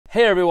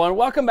Hey everyone,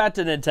 welcome back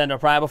to Nintendo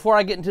Prime. Before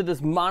I get into this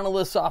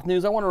Monolith Soft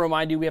news, I want to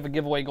remind you we have a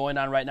giveaway going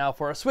on right now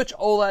for a Switch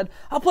OLED,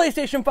 a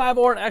PlayStation 5,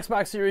 or an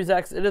Xbox Series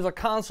X. It is a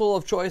console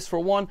of choice for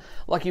one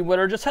lucky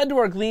winner. Just head to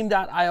our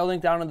gleam.io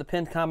link down in the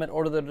pinned comment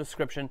or to the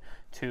description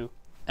to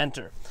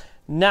enter.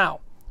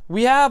 Now,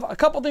 we have a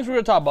couple things we're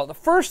going to talk about. The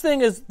first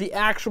thing is the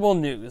actual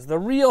news, the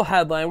real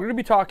headline. We're going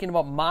to be talking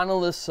about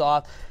Monolith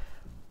Soft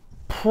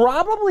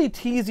probably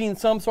teasing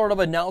some sort of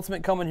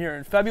announcement coming here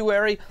in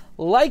February,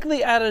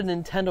 likely at a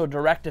Nintendo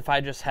Direct if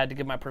I just had to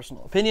give my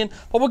personal opinion.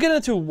 But we'll get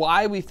into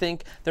why we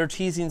think they're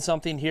teasing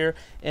something here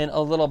in a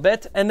little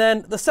bit. And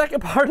then the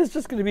second part is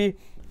just going to be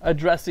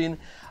addressing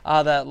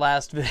that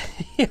last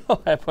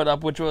video I put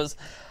up, which was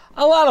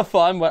a lot of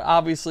fun, but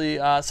obviously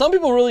some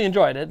people really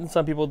enjoyed it and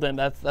some people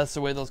didn't. That's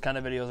the way those kind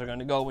of videos are going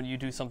to go when you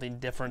do something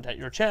different at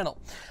your channel.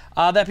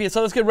 That being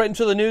said, let's get right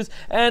into the news.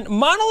 And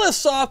Monolith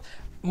Soft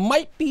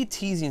might be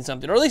teasing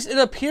something, or at least it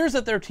appears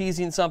that they're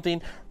teasing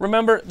something.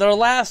 Remember, their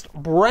last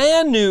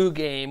brand new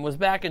game was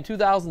back in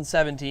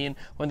 2017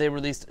 when they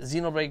released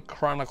Xenoblade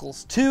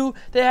Chronicles 2.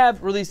 They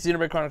have released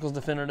Xenoblade Chronicles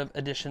Definitive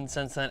Edition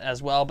since then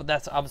as well, but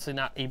that's obviously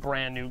not a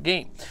brand new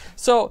game.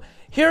 So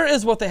here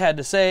is what they had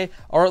to say,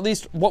 or at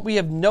least what we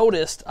have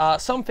noticed,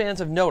 some fans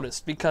have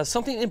noticed, because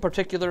something in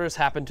particular has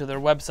happened to their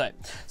website.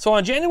 So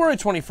on January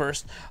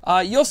 21st,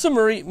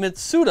 Yoshimura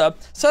Mitsuda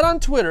said on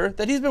Twitter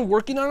that he's been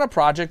working on a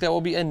project that will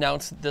be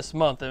announced this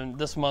month, and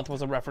this month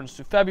was a reference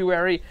to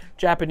February.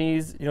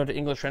 Japanese, to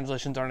English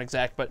translations aren't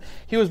exact, but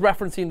he was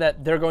referencing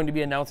that they're going to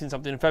be announcing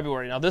something in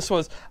February. Now this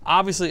was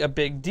obviously a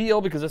big deal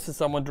because this is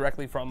someone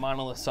directly from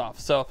Monolith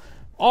Soft. So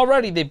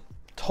already they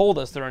told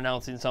us they're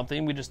announcing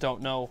something, we just don't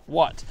know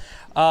what.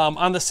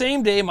 On the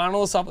same day,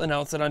 Monolith Soft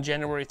announced that on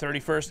January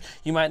 31st,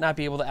 you might not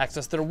be able to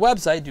access their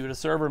website due to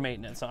server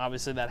maintenance. Now,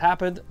 obviously that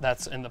happened,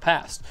 that's in the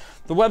past.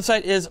 The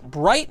website is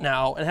bright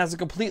now and has a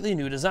completely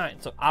new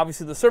design. So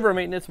obviously the server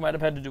maintenance might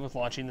have had to do with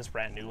launching this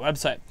brand new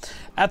website.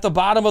 At the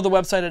bottom of the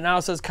website, it now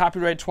says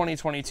copyright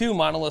 2022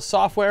 Monolith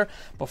Software.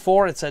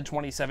 Before it said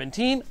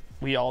 2017.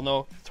 We all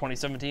know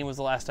 2017 was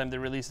the last time they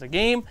released a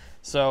game,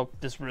 so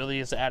this really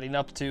is adding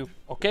up to,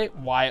 okay,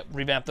 why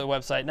revamp the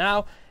website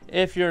now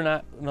if you're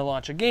not going to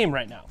launch a game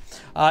right now?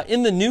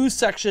 In the news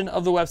section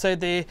of the website,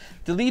 they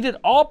deleted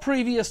all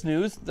previous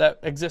news that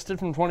existed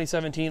from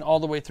 2017 all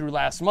the way through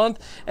last month,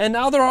 and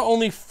now there are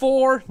only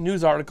 4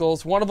 news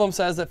articles. One of them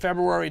says that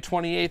February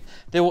 28th,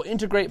 they will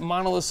integrate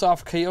Monolith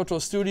Soft Kyoto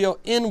Studio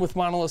in with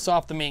Monolith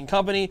Soft, the main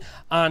company,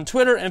 on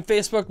Twitter and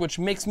Facebook, which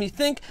makes me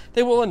think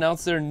they will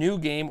announce their new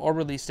game or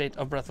release date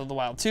of Breath of the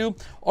Wild 2,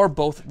 or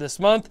both this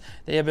month.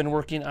 They have been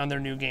working on their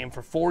new game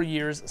for 4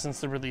 years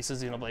since the release of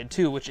Xenoblade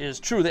 2, which is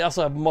true. They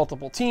also have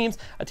multiple teams,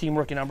 a team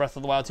working on Breath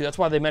of the Wild 2. That's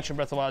why they mentioned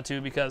Breath of the Wild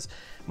 2, because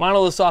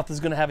Monolith Soft is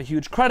going to have a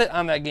huge credit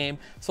on that game,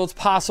 so it's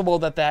possible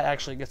that that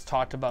actually gets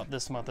talked about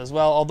this month as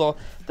well, although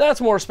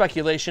that's more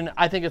speculation.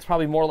 I think it's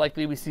probably more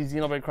likely we see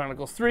Xenoblade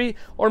Chronicles 3,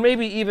 or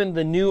maybe even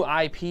the new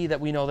IP that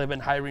we know they've been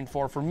hiring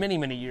for many,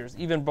 many years,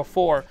 even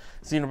before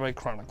Xenoblade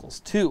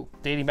Chronicles 2,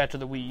 dating back to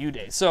the Wii U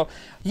days. So,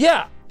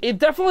 yeah, it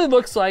definitely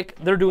looks like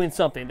they're doing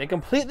something. They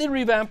completely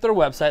revamped their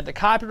website. The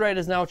copyright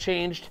is now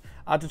changed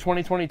to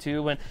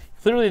 2022, when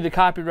clearly the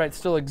copyright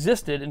still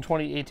existed in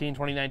 2018,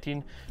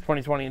 2019,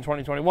 2020, and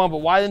 2021. But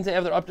why didn't they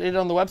have it updated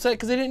on the website?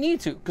 Because they didn't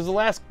need to, because the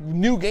last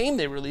new game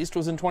they released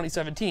was in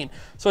 2017.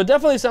 So it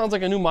definitely sounds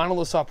like a new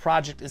Monolith Soft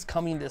project is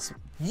coming this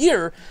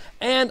year.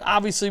 And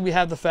obviously we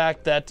have the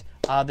fact that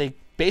they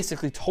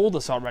basically told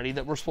us already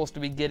that we're supposed to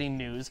be getting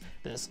news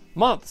this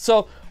month.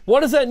 So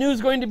what is that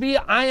news going to be?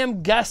 I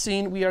am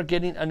guessing we are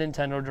getting a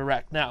Nintendo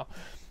Direct. Now,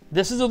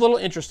 this is a little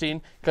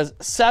interesting because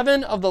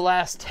 7 of the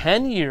last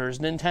 10 years,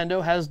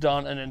 Nintendo has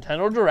done a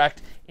Nintendo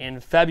Direct in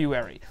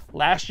February.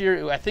 Last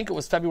year, I think it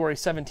was February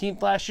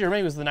 17th last year,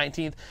 maybe it was the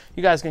 19th.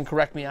 You guys can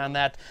correct me on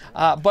that.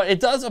 But it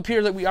does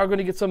appear that we are going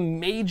to get some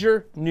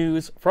major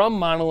news from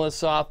Monolith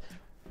Soft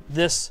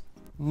this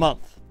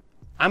month.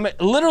 I'm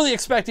literally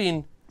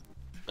expecting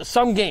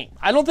some game.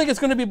 I don't think it's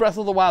going to be Breath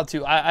of the Wild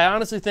 2. I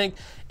honestly think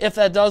if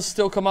that does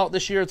still come out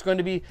this year, it's going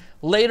to be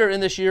later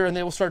in this year, and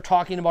they will start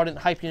talking about it and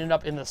hyping it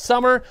up in the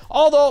summer.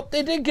 Although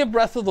they did give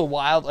Breath of the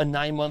Wild a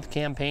 9-month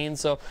campaign,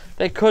 so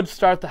they could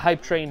start the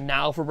hype train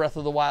now for Breath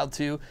of the Wild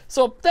 2.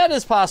 So that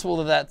is possible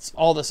that that's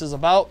all this is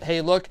about.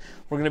 Hey, look,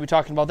 we're going to be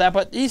talking about that.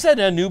 But he said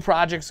a new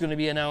project is going to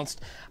be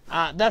announced.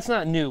 That's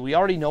not new. We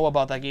already know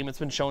about that game. It's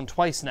been shown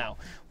twice now.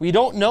 We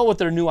don't know what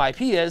their new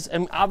IP is,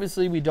 and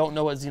obviously we don't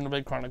know what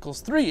Xenoblade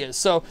Chronicles 3 is.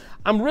 So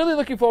I'm really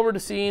looking forward to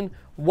seeing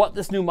what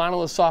this new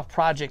Monolith Soft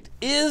project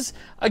is.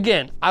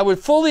 Again, I would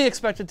fully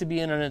expect it to be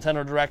in a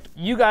Nintendo Direct.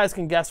 You guys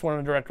can guess when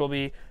a Direct will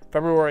be.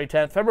 February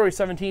 10th, February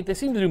 17th. They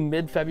seem to do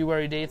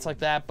mid-February dates like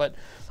that, but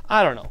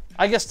I don't know.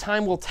 I guess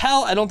time will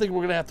tell. I don't think we're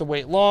going to have to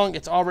wait long.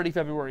 It's already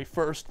February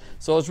 1st,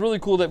 so it's really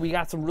cool that we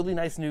got some really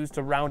nice news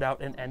to round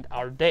out and end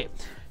our day.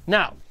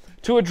 Now,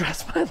 to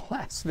address my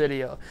last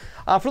video.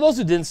 For those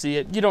who didn't see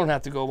it, you don't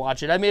have to go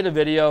watch it. I made a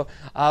video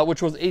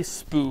which was a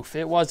spoof.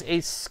 It was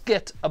a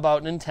skit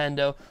about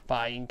Nintendo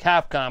buying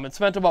Capcom. It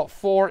spent about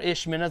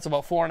 4-ish minutes,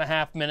 about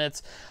 4.5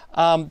 minutes.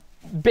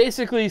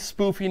 basically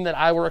spoofing that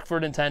I work for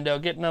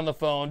Nintendo, getting on the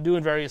phone,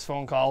 doing various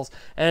phone calls,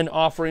 and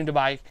offering to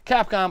buy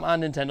Capcom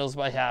on Nintendo's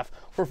behalf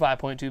for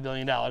 $5.2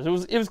 billion.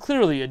 It was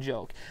clearly a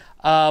joke.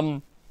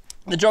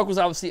 The joke was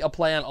obviously a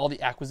play on all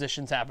the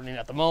acquisitions happening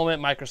at the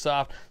moment.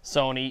 Microsoft,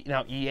 Sony,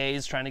 now EA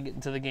is trying to get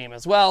into the game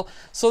as well.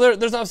 So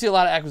there's obviously a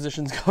lot of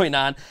acquisitions going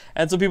on,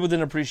 and so people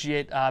didn't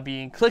appreciate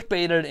being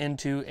clickbaited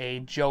into a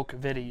joke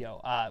video.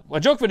 A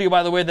joke video,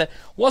 by the way, that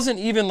wasn't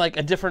even like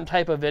a different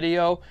type of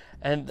video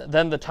and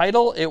then the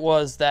title. It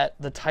was that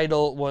the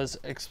title was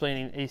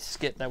explaining a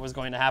skit that was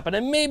going to happen,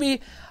 and maybe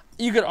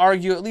you could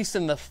argue, at least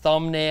in the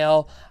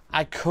thumbnail,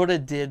 I could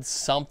have did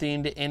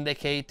something to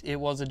indicate it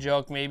was a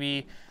joke,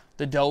 maybe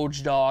the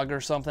Doge dog or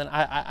something.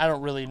 I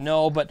don't really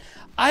know, but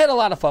I had a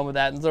lot of fun with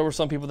that, and there were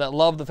some people that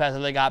loved the fact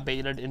that they got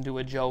baited into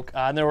a joke,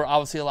 and there were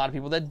obviously a lot of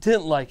people that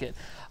didn't like it.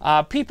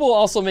 People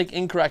also make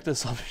incorrect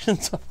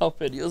assumptions about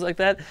videos like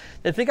that.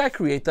 They think I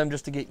create them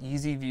just to get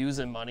easy views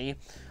and money.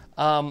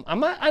 I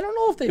don't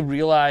know if they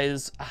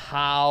realize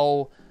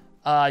how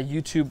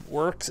YouTube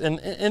works,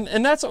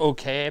 and that's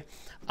okay.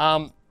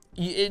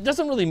 It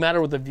doesn't really matter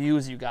what the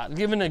views you got. I'll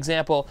give an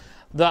example.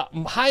 The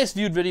highest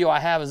viewed video I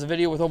have is a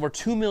video with over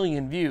 2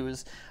 million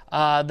views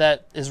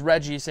that is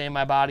Reggie saying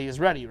my body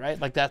is ready,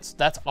 right? Like that's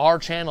our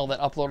channel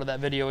that uploaded that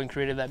video and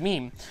created that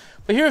meme.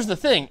 But here's the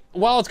thing.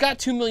 While it's got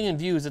 2 million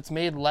views, it's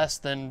made less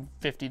than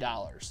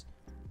 $50.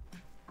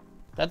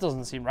 That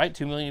doesn't seem right,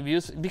 2 million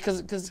views,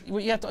 because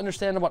what you have to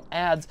understand about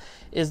ads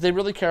is they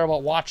really care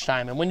about watch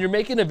time. And when you're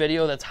making a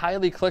video that's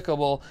highly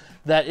clickable,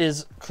 that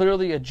is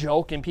clearly a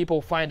joke, and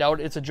people find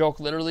out it's a joke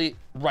literally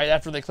right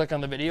after they click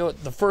on the video,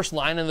 the first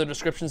line in the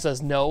description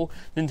says, no,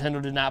 Nintendo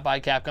did not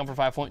buy Capcom for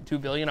 $5.2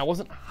 billion. I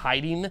wasn't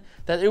hiding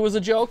that it was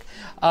a joke.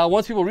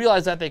 Once people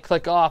realize that, they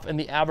click off, and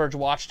the average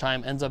watch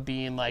time ends up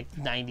being like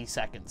 90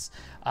 seconds.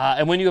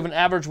 And when you have an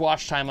average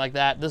watch time like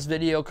that, this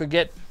video could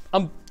get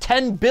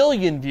 10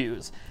 billion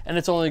views, and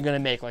it's only going to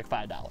make like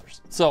 $5.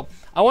 So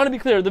I want to be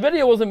clear, the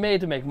video wasn't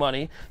made to make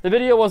money. The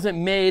video wasn't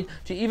made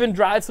to even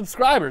drive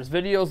subscribers.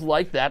 Videos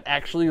like that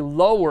actually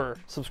lower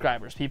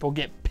subscribers. People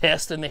get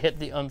pissed and they hit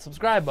the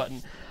unsubscribe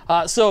button.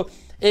 So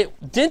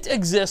it didn't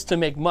exist to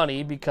make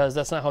money, because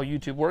that's not how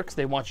YouTube works.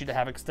 They want you to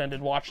have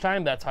extended watch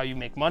time. That's how you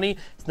make money.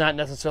 It's not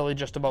necessarily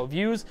just about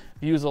views.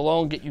 Views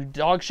alone get you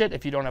dog shit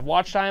if you don't have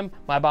watch time.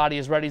 My Body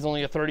is Ready is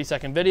only a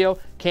 30-second video.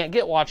 Can't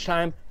get watch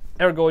time.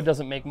 Ergo, it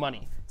doesn't make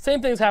money.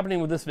 Same thing's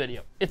happening with this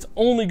video. It's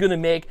only going to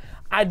make,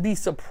 I'd be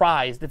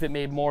surprised if it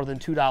made more than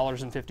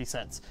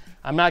 $2.50.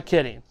 I'm not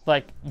kidding.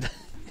 Like,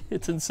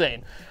 it's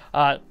insane.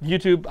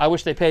 YouTube, I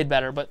wish they paid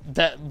better, but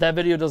that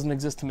video doesn't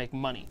exist to make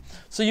money.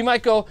 So you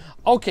might go,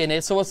 okay,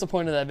 Nate, so what's the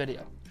point of that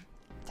video?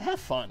 To have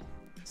fun.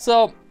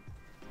 So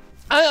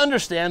I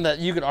understand that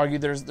you could argue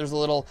there's a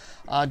little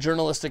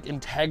journalistic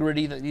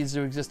integrity that needs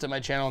to exist at my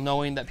channel,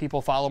 knowing that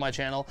people follow my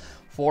channel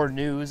for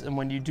news, and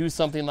when you do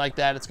something like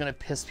that, it's going to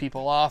piss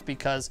people off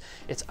because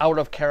it's out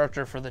of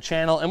character for the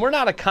channel. And we're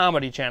not a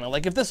comedy channel.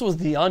 Like, if this was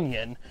The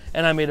Onion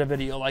and I made a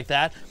video like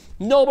that,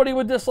 nobody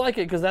would dislike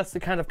it, because that's the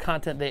kind of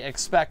content they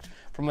expect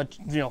from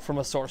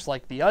a source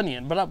like The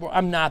Onion. But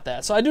I'm not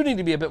that, so I do need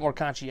to be a bit more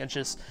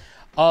conscientious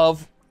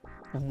of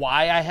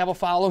why I have a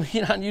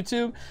following on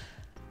YouTube.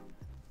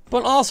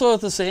 But also, at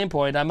the same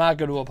point, I'm not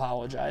going to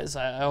apologize.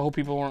 I hope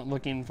people weren't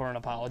looking for an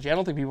apology. I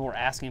don't think people were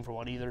asking for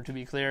one either, to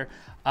be clear.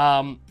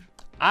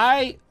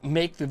 I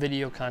make the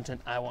video content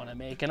I want to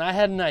make, and I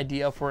had an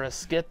idea for a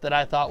skit that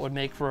I thought would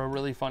make for a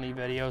really funny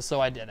video,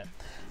 so I did it.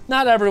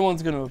 Not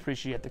everyone's going to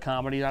appreciate the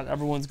comedy. Not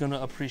everyone's going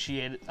to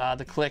appreciate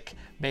the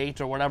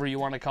clickbait or whatever you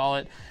want to call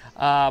it.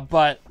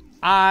 But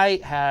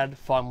I had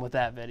fun with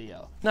that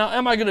video. Now,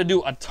 am I going to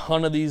do a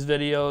ton of these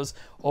videos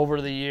over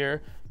the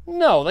year?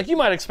 No. Like, you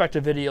might expect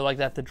a video like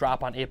that to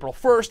drop on April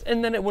 1st,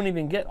 and then it wouldn't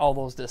even get all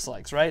those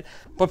dislikes, right?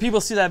 But people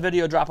see that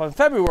video drop on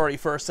February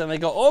 1st, and they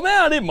go, oh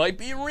man, it might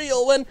be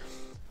real. And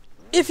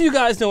if you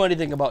guys know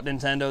anything about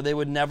Nintendo, they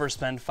would never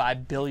spend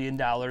 $5 billion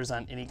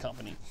on any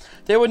company.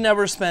 They would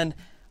never spend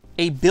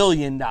 $1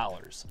 billion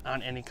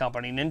on any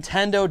company.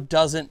 Nintendo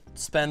doesn't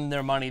spend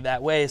their money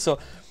that way. So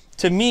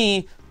to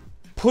me,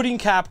 putting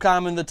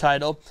Capcom in the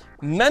title,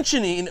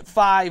 mentioning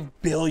 $5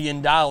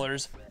 billion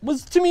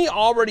was, to me,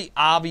 already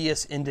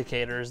obvious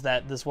indicators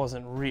that this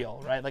wasn't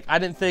real, right? Like, I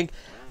didn't think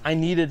I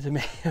needed to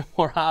make it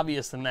more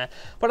obvious than that.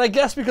 But I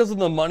guess because of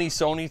the money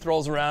Sony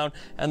throws around,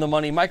 and the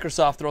money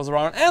Microsoft throws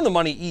around, and the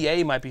money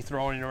EA might be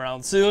throwing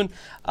around soon,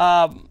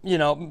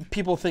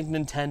 people think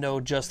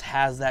Nintendo just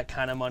has that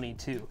kind of money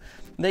too.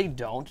 They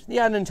don't.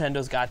 Yeah,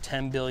 Nintendo's got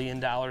 $10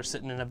 billion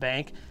sitting in a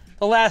bank.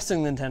 The last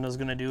thing Nintendo's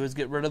going to do is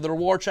get rid of their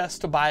war chest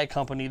to buy a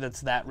company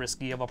that's that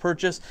risky of a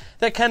purchase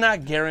that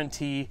cannot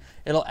guarantee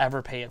it'll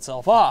ever pay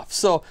itself off.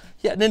 So,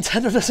 yeah,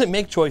 Nintendo doesn't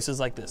make choices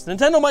like this.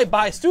 Nintendo might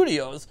buy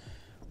studios,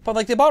 but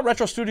like, they bought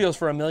Retro Studios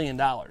for $1 million,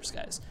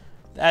 guys.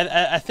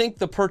 I think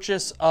the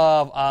purchase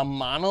of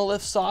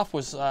Monolith Soft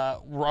was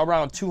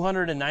around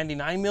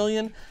 $299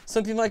 million,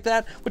 something like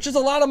that, which is a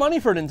lot of money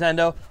for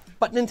Nintendo,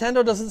 but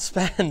Nintendo doesn't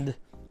spend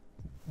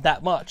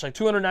that much. Like,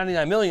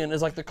 $299 million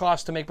is like the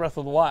cost to make Breath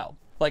of the Wild.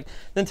 Like,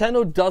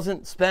 Nintendo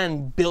doesn't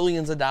spend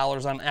billions of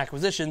dollars on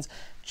acquisitions.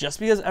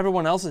 Just because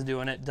everyone else is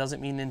doing it doesn't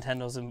mean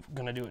Nintendo's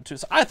going to do it too.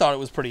 So I thought it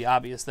was pretty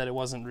obvious that it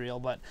wasn't real,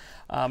 but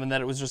and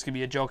that it was just going to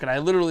be a joke. And I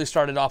literally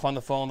started off on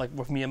the phone like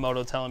with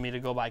Miyamoto telling me to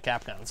go buy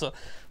Capcom. So,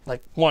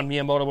 like, one,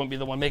 Miyamoto wouldn't be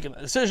the one making the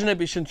decision. It'd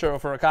be Shinichiro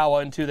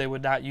Furukawa, and two, they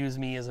would not use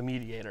me as a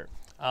mediator.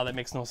 That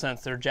makes no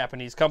sense. They're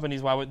Japanese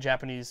companies. Why would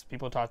Japanese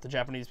people talk to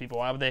Japanese people?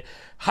 Why would they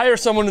hire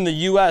someone in the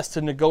U.S.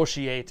 to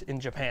negotiate in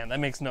Japan? That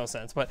makes no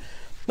sense. But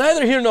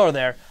neither here nor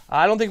there.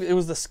 I don't think it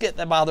was the skit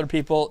that bothered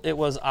people. It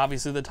was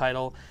obviously the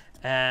title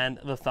and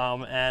the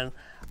thumb. And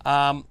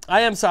I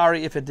am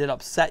sorry if it did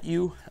upset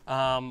you.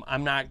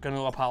 I'm not going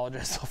to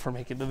apologize for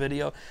making the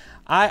video.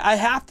 I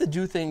have to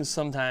do things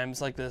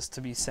sometimes like this to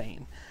be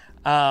sane.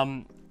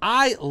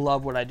 I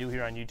love what I do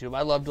here on YouTube.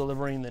 I love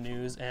delivering the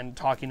news and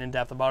talking in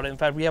depth about it. In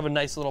fact, we have a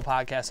nice little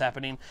podcast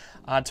happening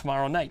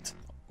tomorrow night,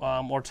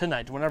 or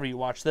tonight, whenever you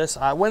watch this,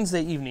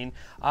 Wednesday evening,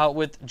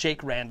 with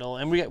Jake Randall.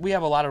 And we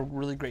have a lot of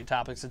really great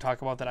topics to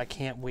talk about that I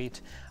can't wait,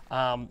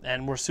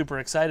 and we're super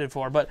excited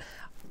for. But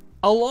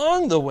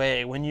along the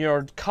way, when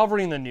you're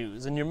covering the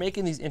news and you're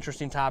making these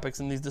interesting topics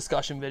and these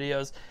discussion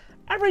videos,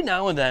 every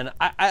now and then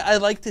I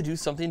like to do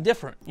something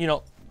different. You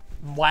know,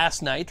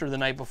 last night or the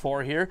night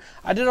before here,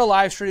 I did a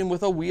live stream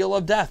with a wheel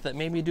of death that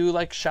made me do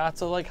like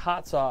shots of like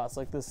hot sauce,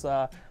 like this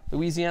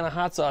Louisiana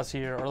hot sauce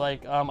here, or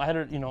like I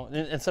had, you know,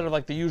 instead of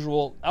like the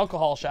usual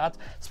alcohol shots,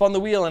 spun the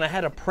wheel and I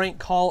had a prank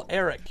call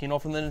Eric, you know,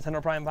 from the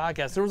Nintendo Prime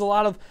podcast. There was a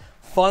lot of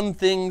fun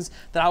things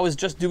that I was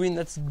just doing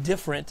that's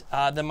different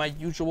than my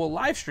usual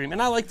live stream,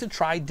 and I like to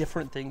try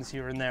different things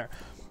here and there.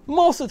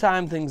 Most of the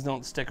time, things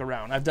don't stick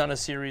around. I've done a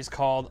series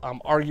called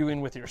Arguing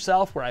with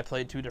Yourself, where I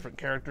played two different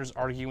characters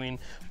arguing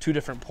two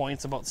different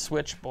points about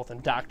Switch, both in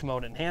docked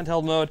mode and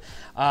handheld mode.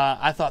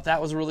 I thought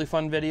that was a really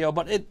fun video,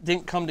 but it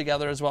didn't come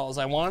together as well as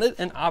I wanted,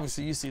 and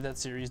obviously you see that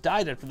series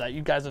died after that.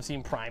 You guys have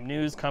seen Prime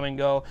News come and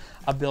go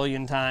a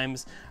billion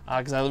times,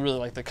 because I really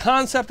like the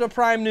concept of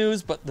Prime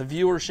News, but the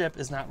viewership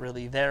is not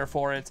really there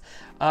for it.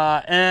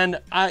 And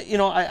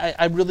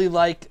I really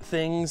like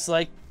things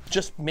like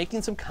just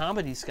making some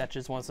comedy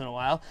sketches once in a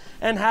while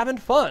and having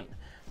fun.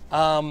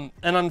 And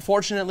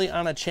unfortunately,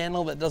 on a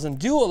channel that doesn't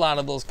do a lot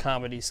of those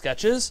comedy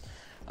sketches,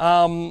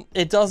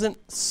 it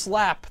doesn't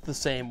slap the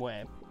same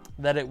way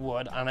that it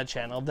would on a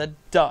channel that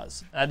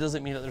does. That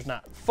doesn't mean that there's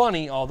not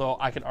funny, although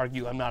I could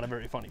argue I'm not a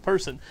very funny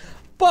person.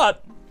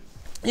 But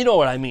you know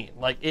what I mean.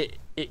 Like,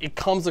 it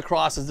comes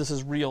across as this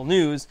is real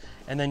news,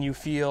 and then you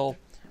feel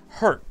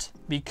hurt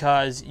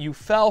because you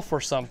fell for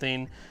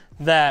something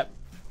that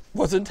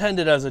was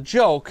intended as a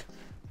joke,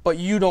 but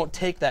you don't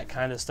take that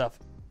kind of stuff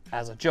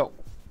as a joke.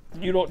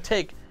 You don't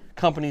take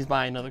companies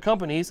buying other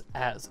companies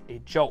as a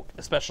joke,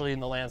 especially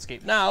in the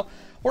landscape now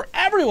where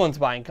everyone's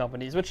buying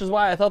companies, which is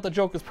why I thought the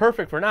joke was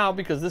perfect for now,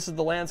 because this is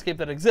the landscape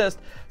that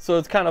exists. So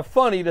it's kind of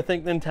funny to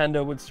think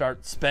Nintendo would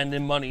start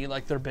spending money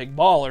like they're big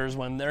ballers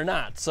when they're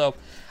not. So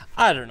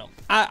I don't know.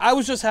 I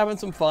was just having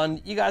some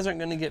fun. You guys aren't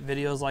going to get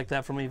videos like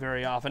that from me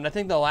very often. I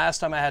think the last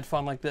time I had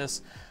fun like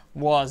this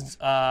was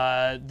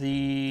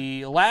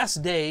the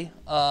last day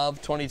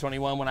of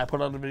 2021 when I put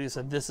out a video that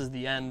said this is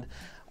the end,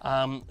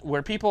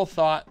 where people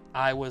thought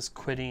I was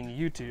quitting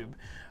YouTube.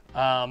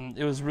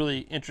 It was really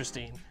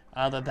interesting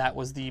that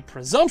was the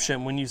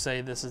presumption when you say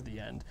this is the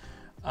end.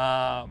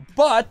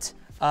 But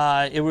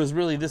it was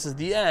really this is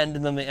the end,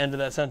 and then the end of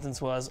that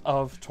sentence was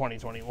of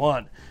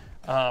 2021.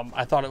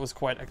 I thought it was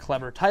quite a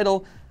clever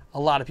title. A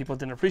lot of people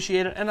didn't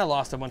appreciate it, and I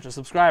lost a bunch of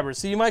subscribers.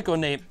 So you might go,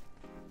 Nate,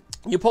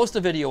 you post a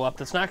video up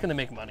that's not going to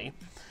make money.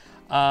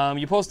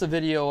 You post a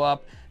video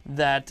up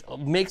that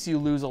makes you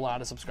lose a lot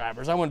of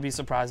subscribers. I wouldn't be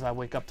surprised if I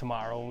wake up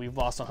tomorrow and we've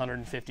lost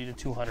 150 to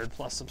 200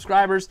 plus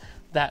subscribers.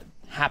 That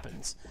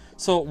happens.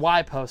 So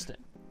why post it?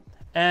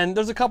 And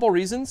there's a couple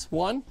reasons.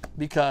 One,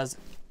 because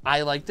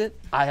I liked it.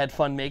 I had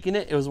fun making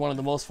it. It was one of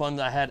the most fun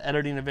that I had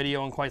editing a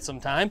video in quite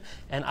some time.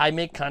 And I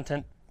make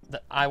content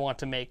that I want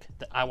to make,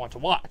 that I want to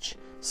watch.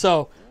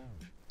 So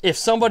if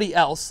somebody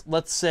else,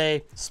 let's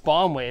say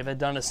Spawnwave, had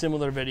done a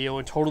similar video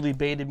and totally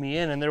baited me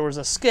in and there was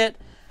a skit,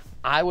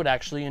 I would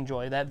actually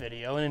enjoy that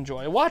video and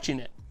enjoy watching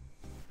it.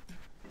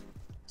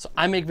 So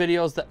I make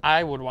videos that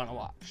I would want to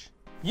watch.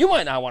 You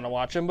might not want to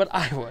watch them, but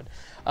I would.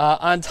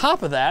 On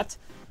top of that,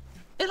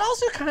 it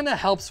also kind of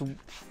helps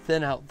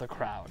thin out the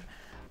crowd.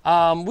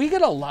 We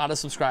get a lot of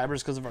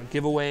subscribers because of our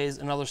giveaways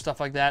and other stuff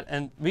like that,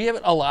 and we have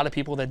a lot of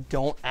people that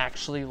don't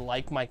actually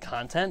like my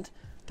content.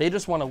 They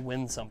just want to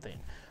win something.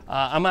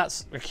 I'm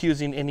not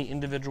accusing any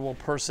individual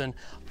person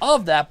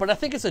of that, but I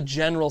think it's a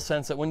general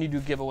sense that when you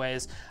do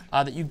giveaways,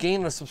 that you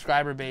gain a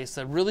subscriber base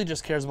that really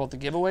just cares about the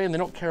giveaway, and they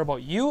don't care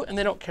about you, and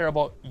they don't care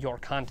about your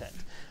content.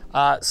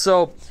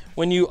 So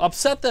when you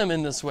upset them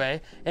in this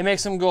way, it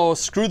makes them go,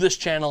 screw this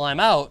channel, I'm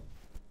out.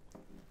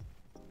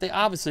 They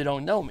obviously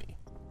don't know me.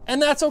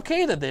 And that's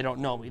okay that they don't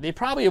know me. They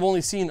probably have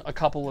only seen a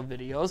couple of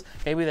videos.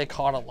 Maybe they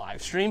caught a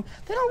live stream.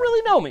 They don't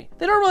really know me.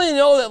 They don't really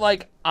know that,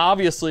 like,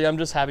 obviously I'm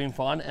just having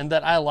fun and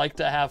that I like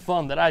to have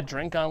fun, that I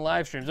drink on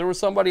live streams. There was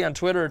somebody on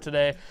Twitter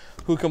today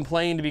who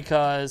complained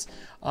because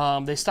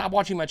they stopped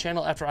watching my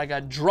channel after I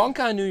got drunk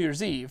on New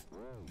Year's Eve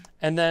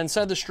and then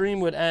said the stream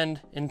would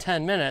end in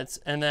 10 minutes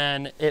and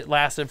then it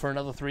lasted for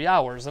another 3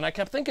 hours. And I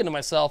kept thinking to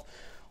myself,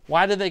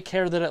 why did they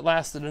care that it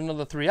lasted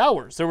another 3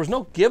 hours? There was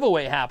no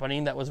giveaway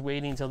happening that was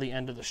waiting till the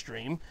end of the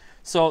stream.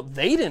 So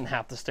they didn't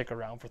have to stick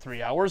around for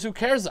 3 hours. Who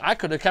cares? I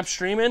could have kept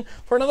streaming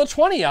for another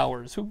 20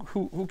 hours.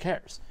 Who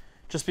cares?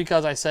 Just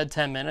because I said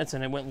 10 minutes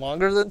and it went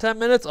longer than 10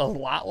 minutes, a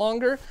lot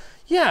longer?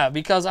 Yeah,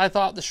 because I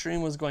thought the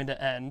stream was going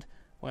to end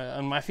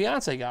when my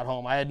fiance got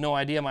home. I had no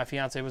idea my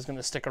fiance was going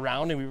to stick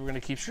around and we were going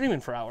to keep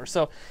streaming for hours.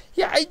 So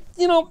yeah,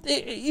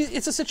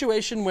 it's a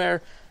situation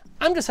where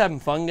I'm just having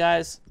fun,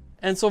 guys.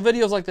 And so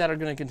videos like that are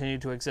going to continue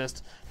to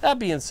exist. That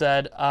being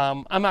said,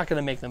 I'm not going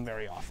to make them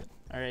very often.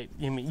 All right,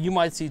 you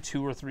might see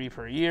 2 or 3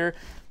 per year.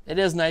 It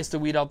is nice to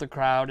weed out the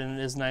crowd, and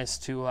it is nice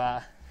to,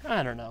 I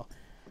don't know,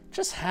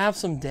 just have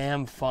some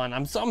damn fun.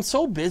 I'm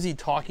so busy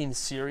talking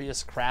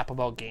serious crap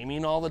about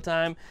gaming all the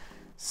time.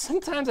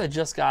 Sometimes I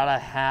just gotta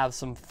have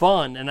some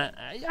fun, and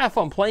I have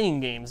fun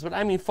playing games, but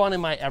I mean fun in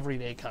my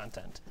everyday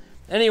content.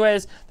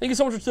 Anyways, thank you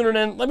so much for tuning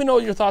in. Let me know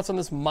your thoughts on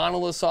this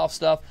Monolith Soft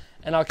stuff,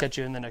 and I'll catch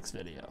you in the next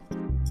video.